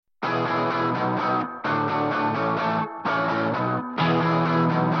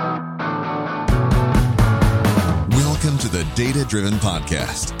the Data Driven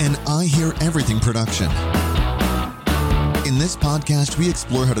Podcast, an I Hear Everything production. In this podcast, we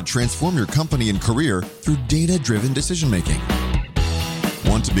explore how to transform your company and career through data-driven decision-making.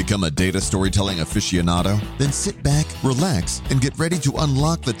 Want to become a data storytelling aficionado? Then sit back, relax, and get ready to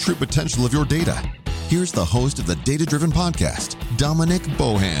unlock the true potential of your data. Here's the host of the Data Driven Podcast, Dominic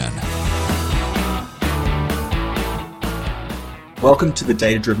Bohan. Welcome to the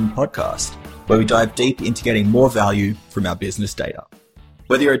Data Driven Podcast, where we dive deep into getting more value from our business data.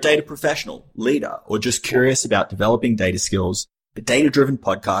 Whether you're a data professional, leader, or just curious about developing data skills, the Data Driven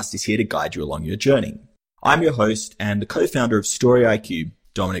Podcast is here to guide you along your journey. I'm your host and the co-founder of Story IQ,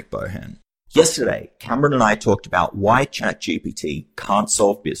 Dominic Bohan. Yesterday, Cameron and I talked about why ChatGPT can't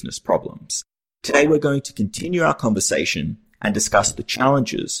solve business problems. Today, we're going to continue our conversation and discuss the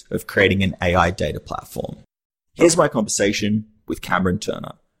challenges of creating an AI data platform. Here's my conversation with Cameron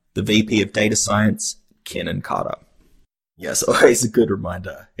Turner, the VP of Data Science, Kinnon Carter. Yes, always a good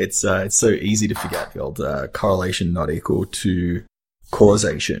reminder. It's so easy to forget the old correlation not equal to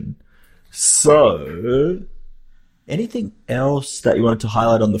causation. So, anything else that you wanted to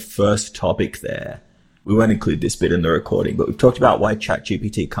highlight on the first topic there? We won't include this bit in the recording, but we've talked about why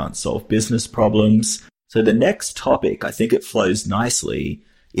ChatGPT can't solve business problems. So the next topic, I think it flows nicely,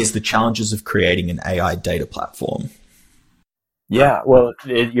 is the challenges of creating an AI data platform. Yeah, well,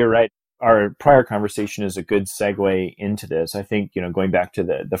 you're right. Our prior conversation is a good segue into this. I think, going back to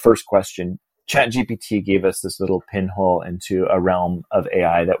the first question, ChatGPT gave us this little pinhole into a realm of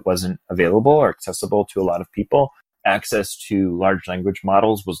AI that wasn't available or accessible to a lot of people. Access to large language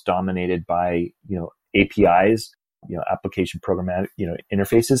models was dominated by, APIs, application programmatic,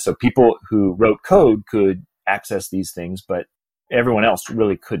 interfaces. So people who wrote code could access these things, but everyone else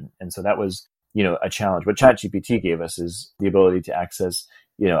really couldn't. And so that was, a challenge. What ChatGPT gave us is the ability to access,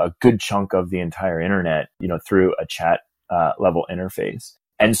 a good chunk of the entire internet, through a chat level interface.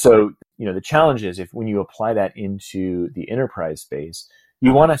 And so, the challenge is when you apply that into the enterprise space,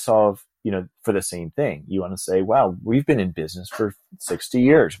 you want to solve, for the same thing. You want to say, wow, we've been in business for 60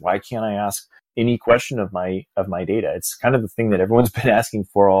 years. Why can't I ask any question of my data? It's kind of the thing that everyone's been asking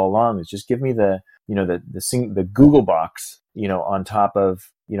for all along, is just give me the Google box, on top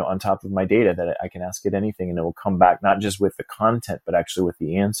of my data, that I can ask it anything and it will come back, not just with the content, but actually with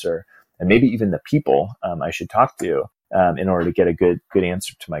the answer, and maybe even the people I should talk to in order to get a good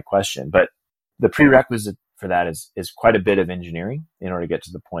answer to my question. But the prerequisite for that is quite a bit of engineering in order to get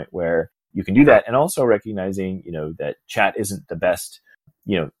to the point where you can do that, and also recognizing that chat isn't the best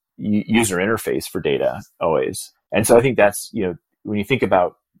user interface for data always. And so I think that's when you think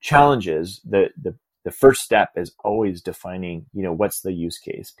about challenges, the first step is always defining, what's the use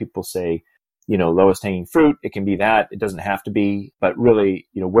case. People say, lowest hanging fruit. It can be that. It doesn't have to be. But really,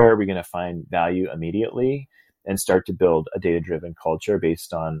 where are we going to find value immediately and start to build a data-driven culture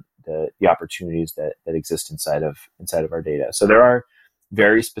based on the opportunities that exist inside of our data. So there are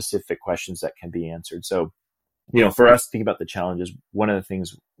very specific questions that can be answered. So, for us, think about the challenges. One of the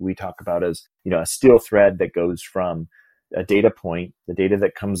things we talk about is, a steel thread that goes from a data point, the data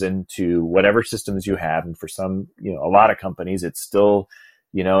that comes into whatever systems you have. And for some, a lot of companies, it's still,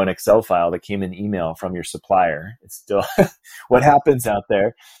 an Excel file that came in email from your supplier. It's still what happens out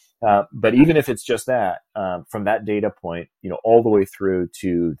there. But even if it's just that, from that data point, all the way through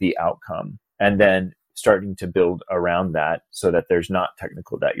to the outcome, and then starting to build around that so that there's not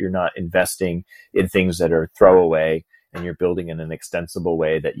technical debt. You're not investing in things that are throwaway, and you're building in an extensible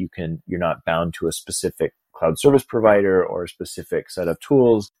way that you're not bound to a specific cloud service provider or a specific set of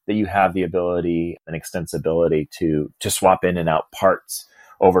tools, that you have the ability and extensibility to swap in and out parts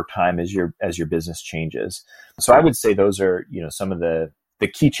over time as your business changes. So I would say those are, some of the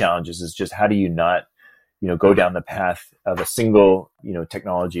key challenges, is just how do you not, go down the path of a single,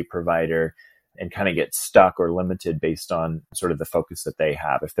 technology provider and kind of get stuck or limited based on sort of the focus that they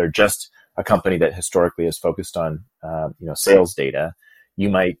have. If they're just a company that historically is focused on, sales data, you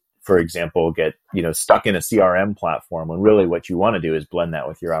might, for example, get, stuck in a CRM platform when really what you want to do is blend that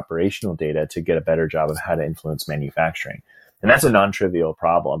with your operational data to get a better job of how to influence manufacturing. And that's a non-trivial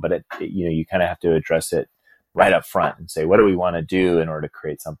problem, but you kind of have to address it right up front and say, what do we want to do in order to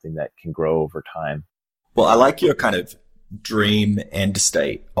create something that can grow over time? Well, I like your kind of dream end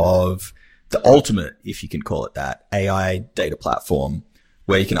state of the ultimate, if you can call it that, AI data platform,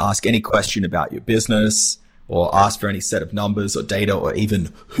 where you can ask any question about your business, or ask for any set of numbers or data, or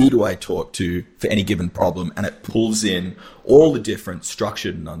even who do I talk to for any given problem, and it pulls in all the different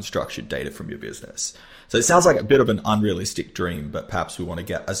structured and unstructured data from your business. So it sounds like a bit of an unrealistic dream, but perhaps we want to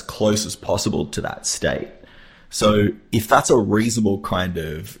get as close as possible to that state. So if that's a reasonable kind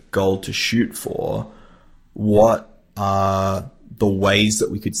of goal to shoot for, what are the ways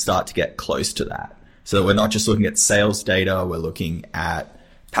that we could start to get close to that? So that we're not just looking at sales data, we're looking at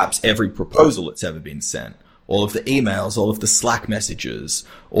perhaps every proposal that's ever been sent, all of the emails, all of the Slack messages,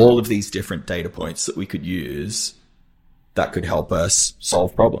 all of these different data points that we could use that could help us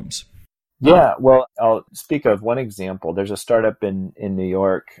solve problems. Yeah, well, I'll speak of one example. There's a startup in New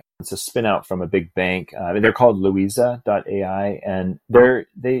York. It's a spin out from a big bank. They're called Louisa.ai, and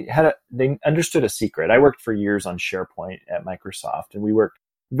they understood a secret. I worked for years on SharePoint at Microsoft, and we worked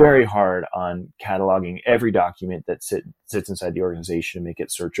very hard on cataloging every document that sits inside the organization to make it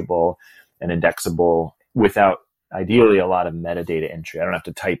searchable and indexable without ideally a lot of metadata entry. I don't have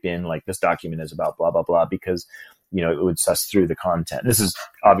to type in like this document is about blah, blah, blah, because it would suss through the content. This is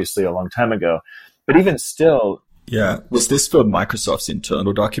obviously a long time ago, but even still. Yeah. Was this for Microsoft's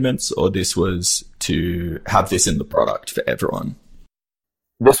internal documents, or this was to have this in the product for everyone?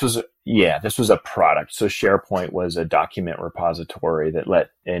 This was a product. So SharePoint was a document repository that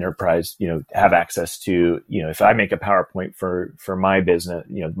let enterprise, have access to, if I make a PowerPoint for my business,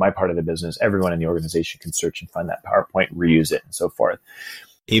 my part of the business, everyone in the organization can search and find that PowerPoint, reuse it, and so forth.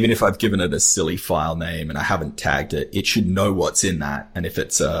 Even if I've given it a silly file name and I haven't tagged it, it should know what's in that. And if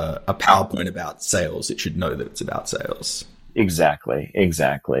it's a PowerPoint about sales, it should know that it's about sales. Exactly.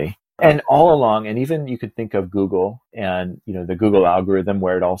 And all along, and even you could think of Google and, the Google algorithm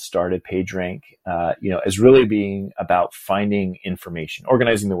where it all started, PageRank, as really being about finding information,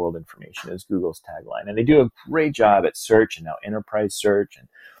 organizing the world information is Google's tagline. And they do a great job at search and now enterprise search and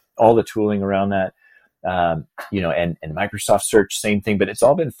all the tooling around that. And Microsoft Search, same thing, but it's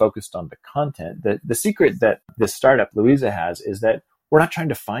all been focused on the content. The secret that this startup, Louisa, has is that we're not trying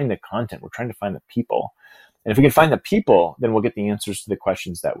to find the content. We're trying to find the people. And if we can find the people, then we'll get the answers to the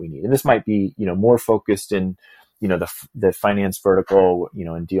questions that we need. And this might be, more focused in, the finance vertical,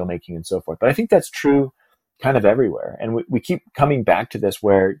 in deal making and so forth. But I think that's true kind of everywhere. And we keep coming back to this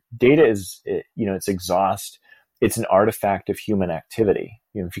where data is, it's exhaust. It's an artifact of human activity.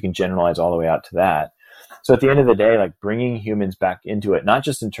 If you can generalize all the way out to that. So at the end of the day, like bringing humans back into it, not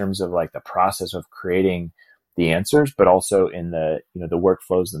just in terms of like the process of creating the answers, but also in the, the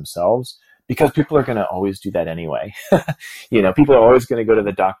workflows themselves, because people are going to always do that anyway. People are always going to go to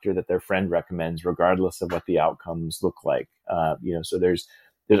the doctor that their friend recommends, regardless of what the outcomes look like. So there's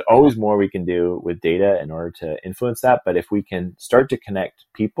always more we can do with data in order to influence that. But if we can start to connect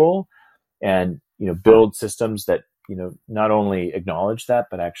people and, build systems that, not only acknowledge that,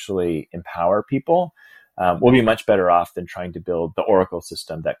 but actually empower people, we'll be much better off than trying to build the Oracle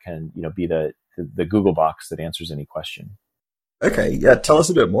system that can, be the Google box that answers any question. Okay. Yeah. Tell us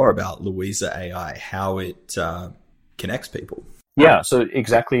a bit more about Louisa AI, how it connects people. Yeah. So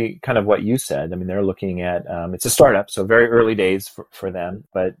exactly kind of what you said. I mean, they're looking at, it's a startup, so very early days for them.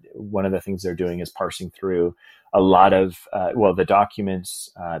 But one of the things they're doing is parsing through a lot of, the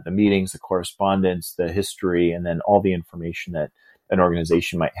documents, the meetings, the correspondence, the history, and then all the information that an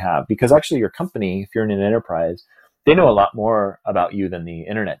organization might have. Because actually your company, if you're in an enterprise, they know a lot more about you than the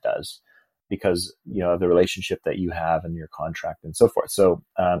internet does, because, of the relationship that you have and your contract and so forth. So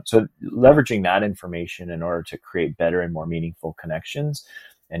leveraging that information in order to create better and more meaningful connections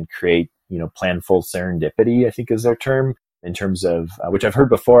and create, planful serendipity, I think is their term, in terms of, which I've heard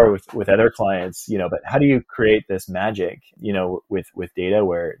before with other clients, but how do you create this magic, with data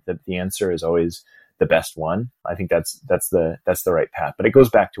where the answer is always the best one? I think that's the right path. But it goes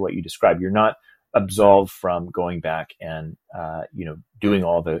back to what you described. You're not absolved from going back and, doing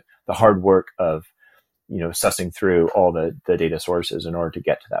all the hard work of, sussing through all the data sources in order to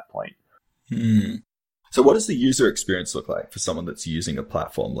get to that point. So what does the user experience look like for someone that's using a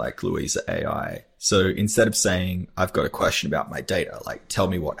platform like Louisa AI? So instead of saying, I've got a question about my data, like tell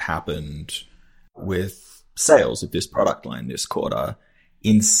me what happened with sales of this product line this quarter,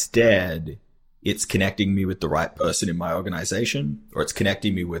 instead it's connecting me with the right person in my organization, or it's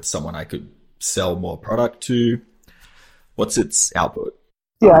connecting me with someone I could sell more product to. What's its output?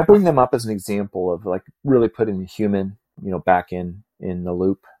 Yeah, I bring them up as an example of like really putting the human, back in the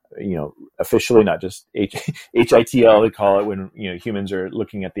loop, officially, not just HITL, they call it when, humans are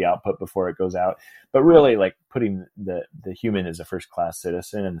looking at the output before it goes out, but really like putting the human as a first-class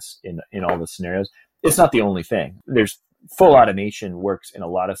citizen in all the scenarios. It's not the only thing. There's full automation works in a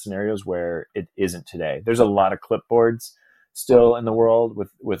lot of scenarios where it isn't today. There's a lot of clipboards still in the world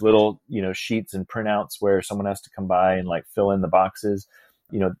with little, sheets and printouts where someone has to come by and like fill in the boxes.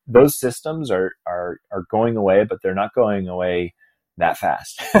 Those systems are going away, but they're not going away that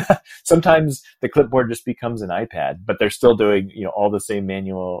fast. Sometimes the clipboard just becomes an iPad, but they're still doing, all the same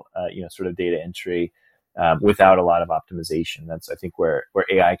manual, sort of data entry, without a lot of optimization. That's, I think, where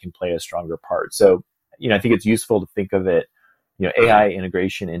AI can play a stronger part. So, I think it's useful to think of it, AI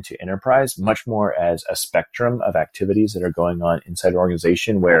integration into enterprise much more as a spectrum of activities that are going on inside an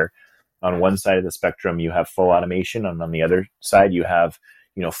organization, where on one side of the spectrum, you have full automation, and on the other side, you have,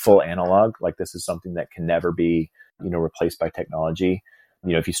 full analog. Like, this is something that can never be, replaced by technology.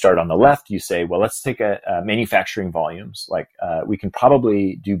 If you start on the left, you say, well, let's take a manufacturing volumes. Like, we can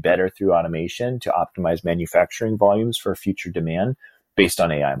probably do better through automation to optimize manufacturing volumes for future demand based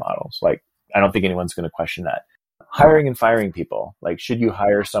on AI models. Like, I don't think anyone's going to question that. Hiring and firing people, like, should you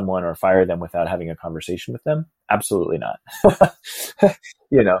hire someone or fire them without having a conversation with them? Absolutely not.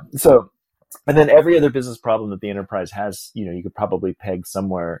 So, and then every other business problem that the enterprise has, you could probably peg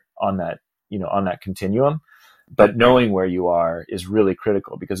somewhere on that, on that continuum. But knowing where you are is really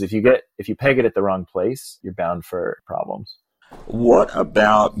critical, because if you peg it at the wrong place, you're bound for problems. What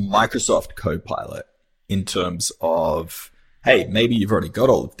about Microsoft Copilot in terms of, hey, maybe you've already got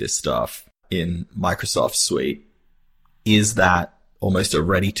all of this stuff in Microsoft Suite. Is that almost a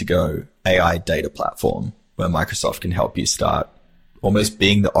ready-to-go AI data platform where Microsoft can help you start almost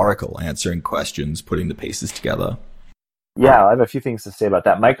being the Oracle, answering questions, putting the pieces together? Yeah, I have a few things to say about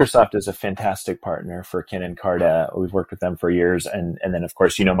that. Microsoft is a fantastic partner for Ken and Carta. We've worked with them for years. And then, of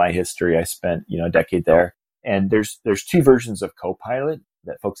course, my history. I spent, a decade there. And there's two versions of Copilot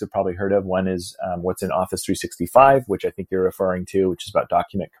that folks have probably heard of. One is what's in Office 365, which I think you're referring to, which is about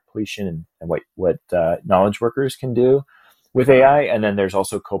document completion and what knowledge workers can do with AI. And then there's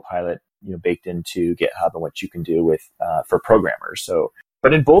also Copilot, baked into GitHub, and what you can do with for programmers. So,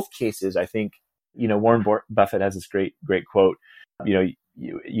 but in both cases, I think, Warren Buffett has this great quote,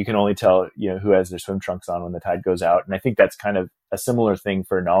 you can only tell, who has their swim trunks on when the tide goes out. And I think that's kind of a similar thing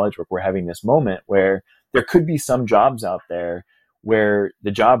for knowledge work. We're having this moment where there could be some jobs out there where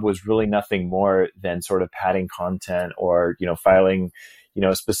the job was really nothing more than sort of padding content or, filing,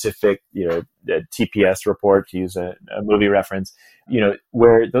 a specific, the TPS report, to use a movie reference,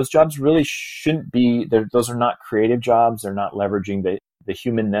 where those jobs really shouldn't be, those are not creative jobs. They're not leveraging the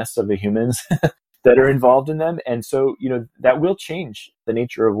humanness of the humans that are involved in them. And so, that will change the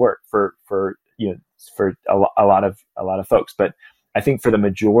nature of work for a lot of folks. But I think for the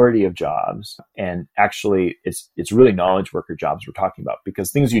majority of jobs, and actually it's really knowledge worker jobs we're talking about,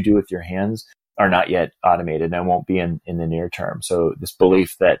 because things you do with your hands are not yet automated and won't be in the near term. So this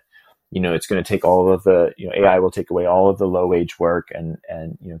belief that, it's going to take all of the, AI will take away all of the low wage work and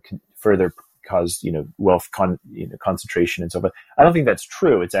can further cause, wealth concentration and so forth. I don't think that's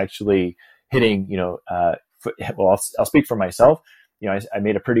true. It's actually hitting, I'll speak for myself. I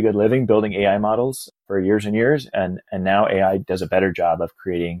made a pretty good living building AI models for years and years. And now AI does a better job of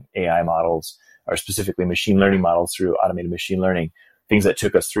creating AI models, or specifically machine learning models, through automated machine learning. Things that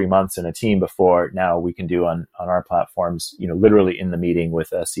took us 3 months in a team before, now we can do on our platforms, literally in the meeting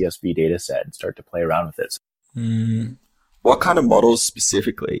with a CSV data set and start to play around with it. What kind of models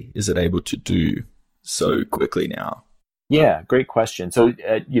specifically is it able to do so quickly now? Yeah, great question. So,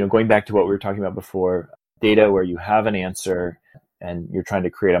 going back to what we were talking about before, data where you have an answer and you're trying to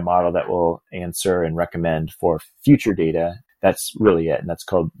create a model that will answer and recommend for future data, that's really it. And that's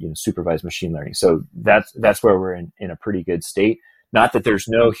called, supervised machine learning. So that's where we're in a pretty good state. Not that there's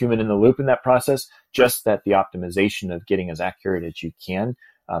no human in the loop in that process, just that the optimization of getting as accurate as you can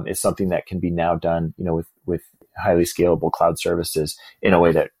is something that can be now done, with highly scalable cloud services in a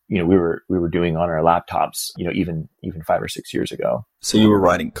way that, we were doing on our laptops, even 5 or 6 years ago. So you were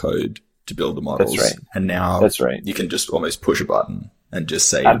writing code to build the models. That's right. And now that's right. You can just almost push a button and just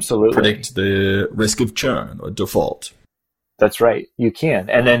say, absolutely, predict the risk of churn or default. That's right. You can.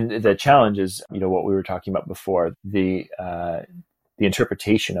 And then the challenge is, what we were talking about before, the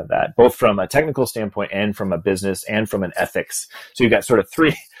interpretation of that, both from a technical standpoint and from a business and from an ethics. So you've got sort of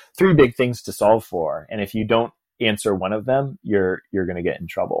three big things to solve for. And if you don't answer one of them, you're going to get in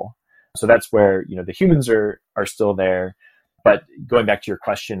trouble. So that's where, the humans are still there. But going back to your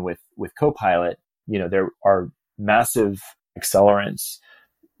question with Copilot, there are massive accelerants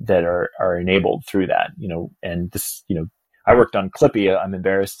that are enabled through that, and this, I worked on Clippy, I'm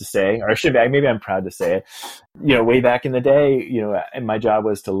embarrassed to say, or I should be, maybe I'm proud to say it, way back in the day, and my job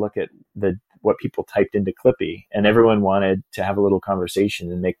was to look at what people typed into Clippy, and everyone wanted to have a little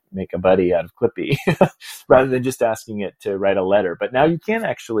conversation and make a buddy out of Clippy rather than just asking it to write a letter. But now you can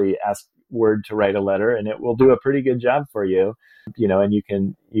actually ask Word to write a letter, and it will do a pretty good job for you, and you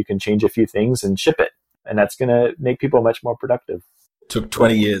can change a few things and ship it. And that's going to make people much more productive. Took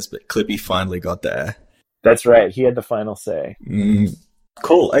 20 years, but Clippy finally got there. That's right. He had the final say.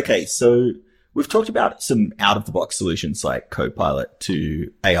 Cool. Okay. So we've talked about some out-of-the-box solutions like Copilot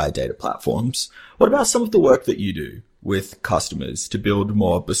to AI data platforms. What about some of the work that you do with customers to build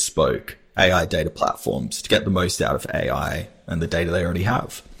more bespoke AI data platforms to get the most out of AI and the data they already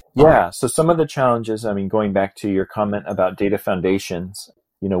have? Yeah. So some of the challenges, I mean, going back to your comment about data foundations,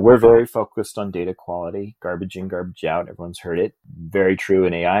 we're very focused on data quality, garbage in, garbage out. Everyone's heard it. Very true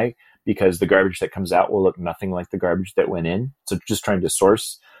in AI, because the garbage that comes out will look nothing like the garbage that went in. So just trying to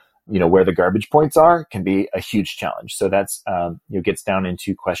source, where the garbage points are can be a huge challenge. So that's, gets down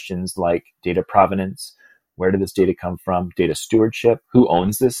into questions like data provenance. Where did this data come from? Data stewardship. Who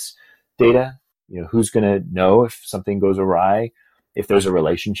owns this data? Who's going to know if something goes awry? If there's a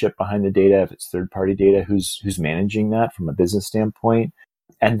relationship behind the data, if it's third-party data, who's managing that from a business standpoint?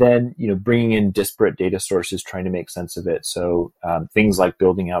 And then, bringing in disparate data sources, trying to make sense of it. So things like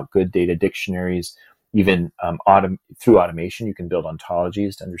building out good data dictionaries, even through automation, you can build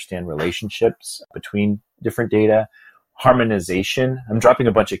ontologies to understand relationships between different data. Harmonization. I'm dropping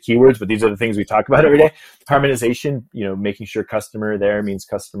a bunch of keywords, but these are the things we talk about every day. Harmonization, making sure customer there means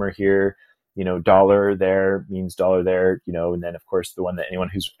customer here. Dollar there means dollar there, and then of course the one that anyone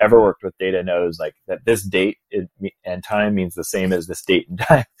who's ever worked with data knows, like that this date and time means the same as this date and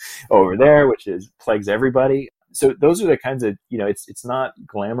time over there, which plagues everybody. So those are the kinds of, it's not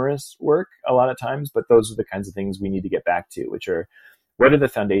glamorous work a lot of times, but those are the kinds of things we need to get back to, which are what are the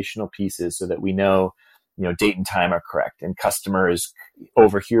foundational pieces so that we know, date and time are correct, and customer is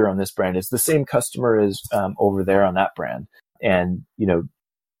over here on this brand is the same customer as over there on that brand. And,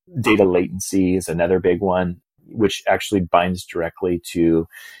 data latency is another big one, which actually binds directly to,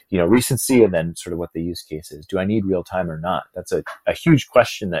 recency and then sort of what the use case is. Do I need real time or not? That's a huge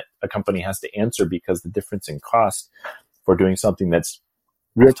question that a company has to answer, because the difference in cost for doing something that's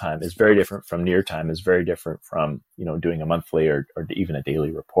real time is very different from near time, is very different from, doing a monthly or even a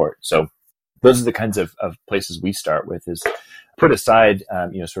daily report. So those are the kinds of places we start with, is put aside,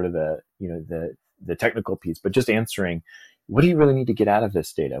 sort of the technical piece, but just answering, what do you really need to get out of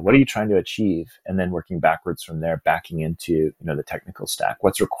this data? What are you trying to achieve? And then working backwards from there, backing into, the technical stack.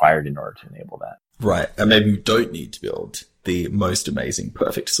 What's required in order to enable that? Right. And maybe we don't need to build the most amazing,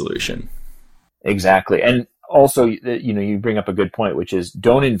 perfect solution. Exactly. And also, you bring up a good point, which is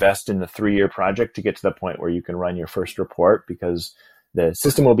don't invest in the 3-year project to get to the point where you can run your first report, because the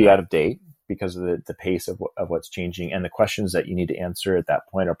system will be out of date because of the pace of what's changing. And the questions that you need to answer at that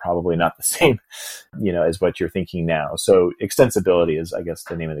point are probably not the same, as what you're thinking now. So extensibility is, I guess,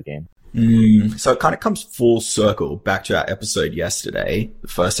 the name of the game. So it kind of comes full circle back to our episode yesterday, the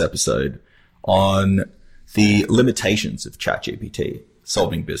first episode, on the limitations of ChatGPT,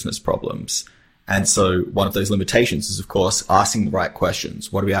 solving business problems. And so one of those limitations is, of course, asking the right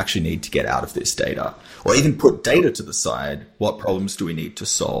questions. What do we actually need to get out of this data? Or even put data to the side. What problems do we need to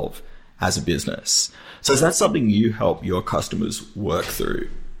solve as a business? So is that something you help your customers work through?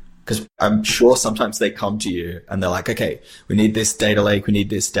 Because I'm sure sometimes they come to you and they're like, okay, we need this data lake, we need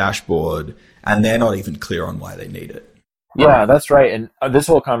this dashboard, and they're not even clear on why they need it. Yeah, that's right. And this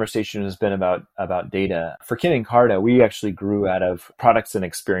whole conversation has been about data. For Kin + Carta, we actually grew out of products and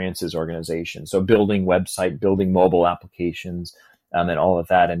experiences organization. So building website, building mobile applications, and all of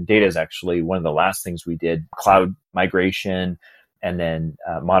that. And data is actually one of the last things we did. Cloud migration, and then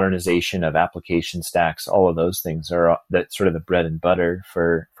modernization of application stacks. All of those things are that sort of the bread and butter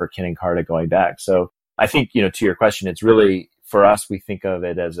for Kin + Carta going back. So I think, to your question, it's really, for us, we think of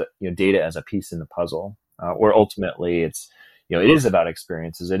it as data as a piece in the puzzle. Or ultimately it's, it is about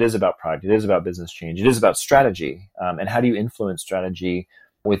experiences, it is about product, it is about business change, it is about strategy. And how do you influence strategy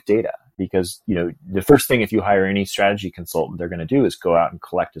with data? Because, the first thing, if you hire any strategy consultant, they're going to do is go out and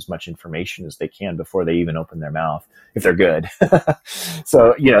collect as much information as they can before they even open their mouth, if they're good.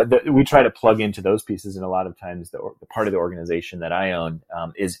 So, we try to plug into those pieces. And a lot of times the part of the organization that I own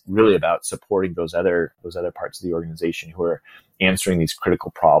is really about supporting those other parts of the organization who are answering these critical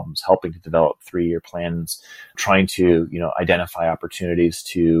problems, helping to develop 3-year plans, trying to, identify opportunities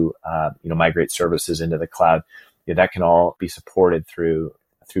to, migrate services into the cloud. That can all be supported through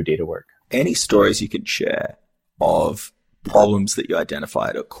data work. Any stories you could share of problems that you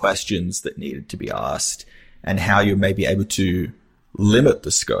identified or questions that needed to be asked, and how you may be able to limit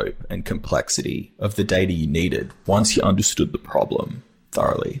the scope and complexity of the data you needed once you understood the problem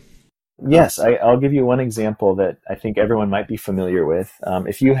thoroughly? Yes, I'll give you one example that I think everyone might be familiar with.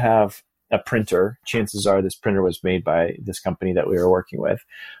 If you have a printer, chances are this printer was made by this company that we were working with.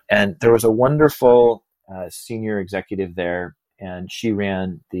 And there was a wonderful senior executive there, and she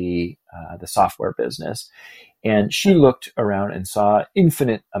ran the software business. And she looked around and saw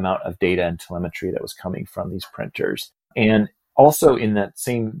infinite amount of data and telemetry that was coming from these printers. And also in that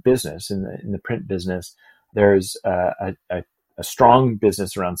same business, in the print business, there's a a strong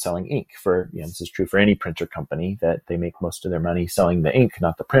business around selling ink for, this is true for any printer company, that they make most of their money selling the ink,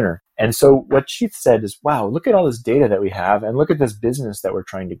 not the printer. And so what she said is, wow, look at all this data that we have and look at this business that we're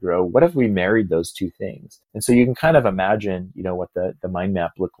trying to grow. What if we married those two things? And so you can kind of imagine, what the mind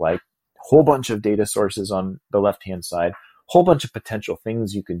map looked like. Whole bunch of data sources on the left-hand side, whole bunch of potential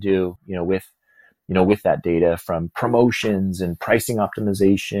things you could do, with that data, from promotions and pricing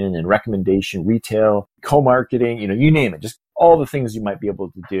optimization and recommendation, retail, co-marketing, you name it, just all the things you might be able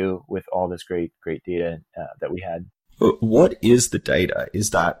to do with all this great data that we had. What is the data?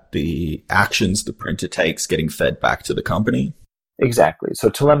 Is that the actions the printer takes getting fed back to the company? Exactly. So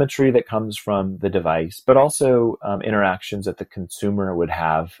telemetry that comes from the device, but also interactions that the consumer would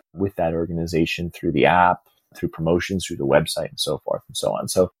have with that organization through the app, through promotions, through the website, and so forth and so on.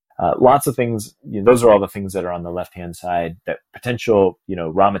 So lots of things, those are all the things that are on the left-hand side, that potential,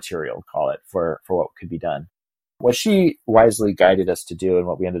 raw material, call it, for what could be done. What she wisely guided us to do and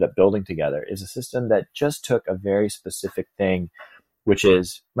what we ended up building together is a system that just took a very specific thing, which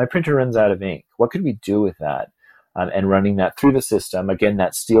is, my printer runs out of ink. What could we do with that? And running that through the system, again,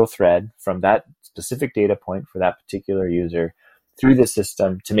 that steel thread from that specific data point for that particular user through the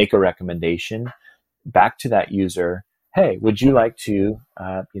system to make a recommendation back to that user. Hey, would you like to,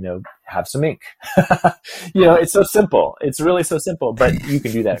 have some ink? It's so simple. It's really so simple, but you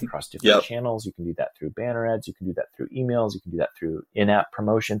can do that across different channels. You can do that through banner ads. You can do that through emails. You can do that through in-app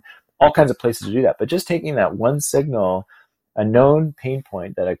promotion, all kinds of places to do that. But just taking that one signal, a known pain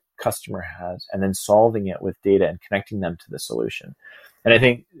point that a customer has, and then solving it with data and connecting them to the solution. And I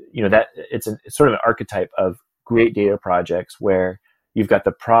think, that it's sort of an archetype of great data projects where you've got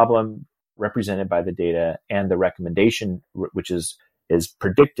the problem represented by the data and the recommendation, which is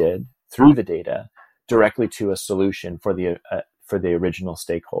predicted through the data directly to a solution for the original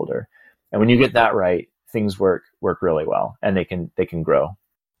stakeholder. And when you get that right, things work really well, and they can grow.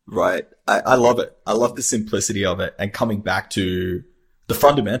 Right. I love it. I love the simplicity of it. And coming back to the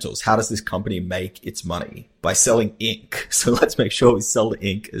fundamentals, how does this company make its money? By selling ink. So let's make sure we sell the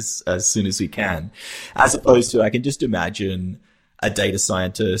ink as soon as we can. As opposed to, I can just imagine a data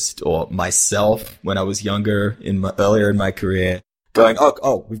scientist or myself when I was younger, earlier in my career, going,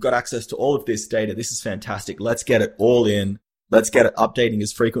 oh, we've got access to all of this data. This is fantastic. Let's get it all in. Let's get it updating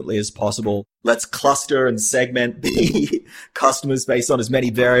as frequently as possible. Let's cluster and segment the customers based on as many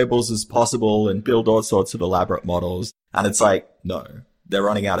variables as possible and build all sorts of elaborate models. And it's like, no, they're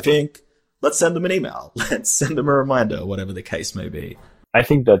running out of ink. Let's send them an email. Let's send them a reminder, whatever the case may be. I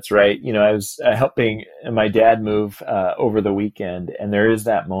think that's right. I was helping my dad move over the weekend, and there is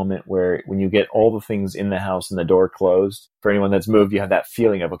that moment where when you get all the things in the house and the door closed, for anyone that's moved, you have that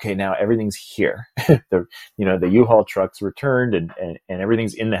feeling of, okay, now everything's here. The U-Haul truck's returned and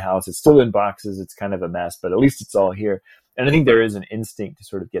everything's in the house. It's still in boxes. It's kind of a mess, but at least it's all here. And I think there is an instinct to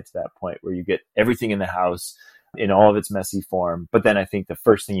sort of get to that point where you get everything in the house in all of its messy form. But then I think the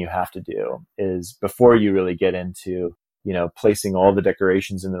first thing you have to do is, before you really get into placing all the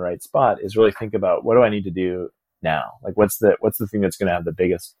decorations in the right spot, is really think about, what do I need to do now? Like, what's the thing that's going to have the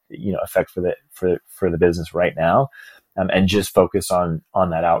biggest, effect for the business right now, and just focus on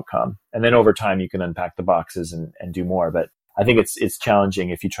that outcome. And then over time, you can unpack the boxes and do more. But I think it's challenging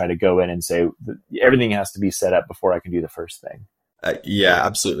if you try to go in and say everything has to be set up before I can do the first thing. Yeah,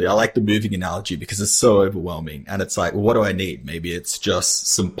 absolutely. I like the moving analogy because it's so overwhelming. And it's like, what do I need? Maybe it's just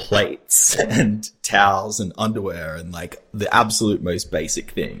some plates and towels and underwear and like the absolute most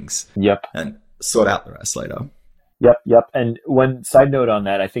basic things. Yep. And sort out the rest later. Yep. And one side note on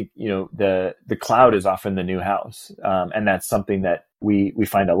that, I think, the cloud is often the new house. And that's something that we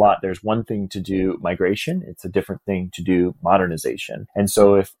find a lot. There's one thing to do migration. It's a different thing to do modernization. And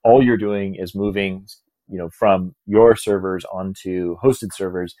so if all you're doing is moving from your servers onto hosted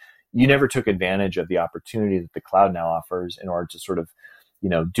servers, you never took advantage of the opportunity that the cloud now offers in order to sort of,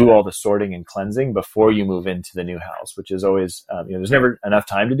 do all the sorting and cleansing before you move into the new house, which is always, there's never enough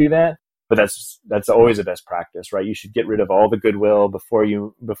time to do that, but that's always a best practice, right? You should get rid of all the goodwill before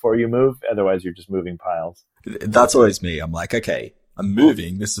you move. Otherwise, you're just moving piles. That's always me. I'm like, okay, I'm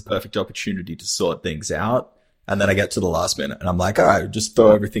moving. This is a perfect opportunity to sort things out. And then I get to the last minute and I'm like, all right, just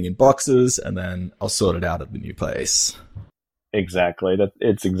throw everything in boxes and then I'll sort it out at the new place. Exactly.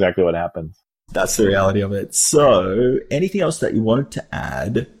 It's exactly what happens. That's the reality of it. So anything else that you wanted to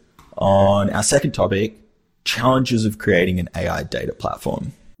add on our second topic, challenges of creating an AI data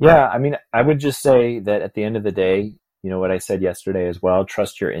platform? Yeah, I mean, I would just say that at the end of the day, what I said yesterday as well,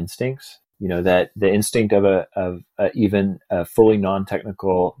 trust your instincts. That the instinct of even a fully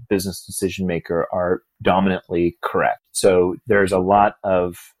non-technical business decision maker are dominantly correct. So there's a lot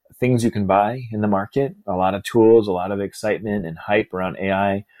of things you can buy in the market, a lot of tools, a lot of excitement and hype around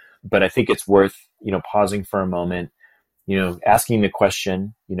AI. But I think it's worth, pausing for a moment, asking the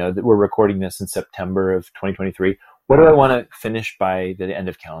question, that we're recording this in September of 2023. What do I want to finish by the end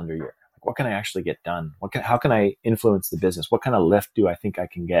of calendar year? Like, what can I actually get done? How can I influence the business? What kind of lift do I think I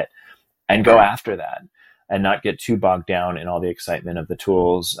can get? And go after that and not get too bogged down in all the excitement of the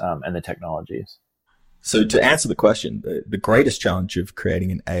tools and the technologies. So to answer the question, the greatest challenge of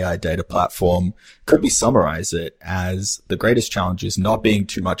creating an AI data platform could be summarize it as the greatest challenge is not being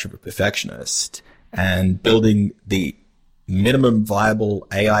too much of a perfectionist and building the minimum viable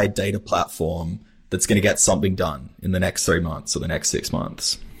AI data platform that's going to get something done in the next 3 months or the next 6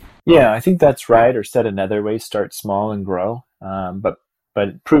 months. Yeah, I think that's right. Or said another way, start small and grow.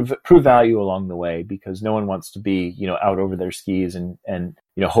 But prove value along the way, because no one wants to be, out over their skis and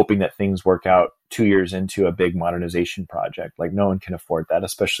hoping that things work out 2 years into a big modernization project. Like, no one can afford that,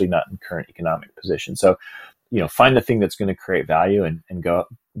 especially not in current economic position. So, find the thing that's going to create value and go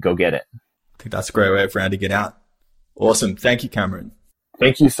get it. I think that's a great way of rounding it out. Awesome. Thank you, Cameron.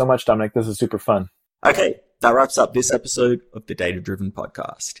 Thank you so much, Dominic. This is super fun. Okay, that wraps up this episode of the Data Driven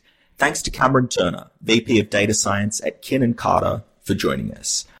Podcast. Thanks to Cameron Turner, VP of Data Science at Kin + Carta, for joining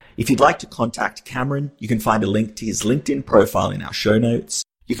us. If you'd like to contact Cameron, you can find a link to his LinkedIn profile in our show notes.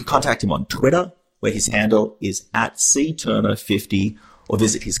 You can contact him on Twitter, where his handle is @cturner50, or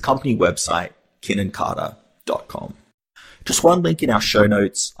visit his company website, kinandcarta.com. Just one link in our show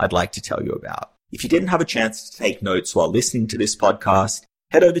notes I'd like to tell you about. If you didn't have a chance to take notes while listening to this podcast,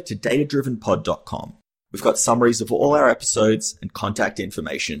 head over to datadrivenpod.com. We've got summaries of all our episodes and contact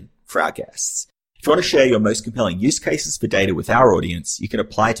information for our guests. If you want to share your most compelling use cases for data with our audience, you can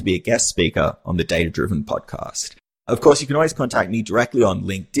apply to be a guest speaker on the Data Driven Podcast. Of course, you can always contact me directly on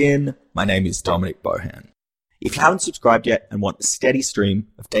LinkedIn. My name is Dominic Bohan. If you haven't subscribed yet and want a steady stream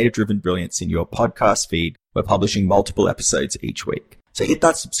of data-driven brilliance in your podcast feed, we're publishing multiple episodes each week. So hit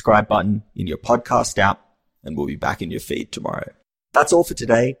that subscribe button in your podcast app and we'll be back in your feed tomorrow. That's all for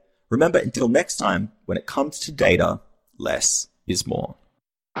today. Remember, until next time, when it comes to data, less is more.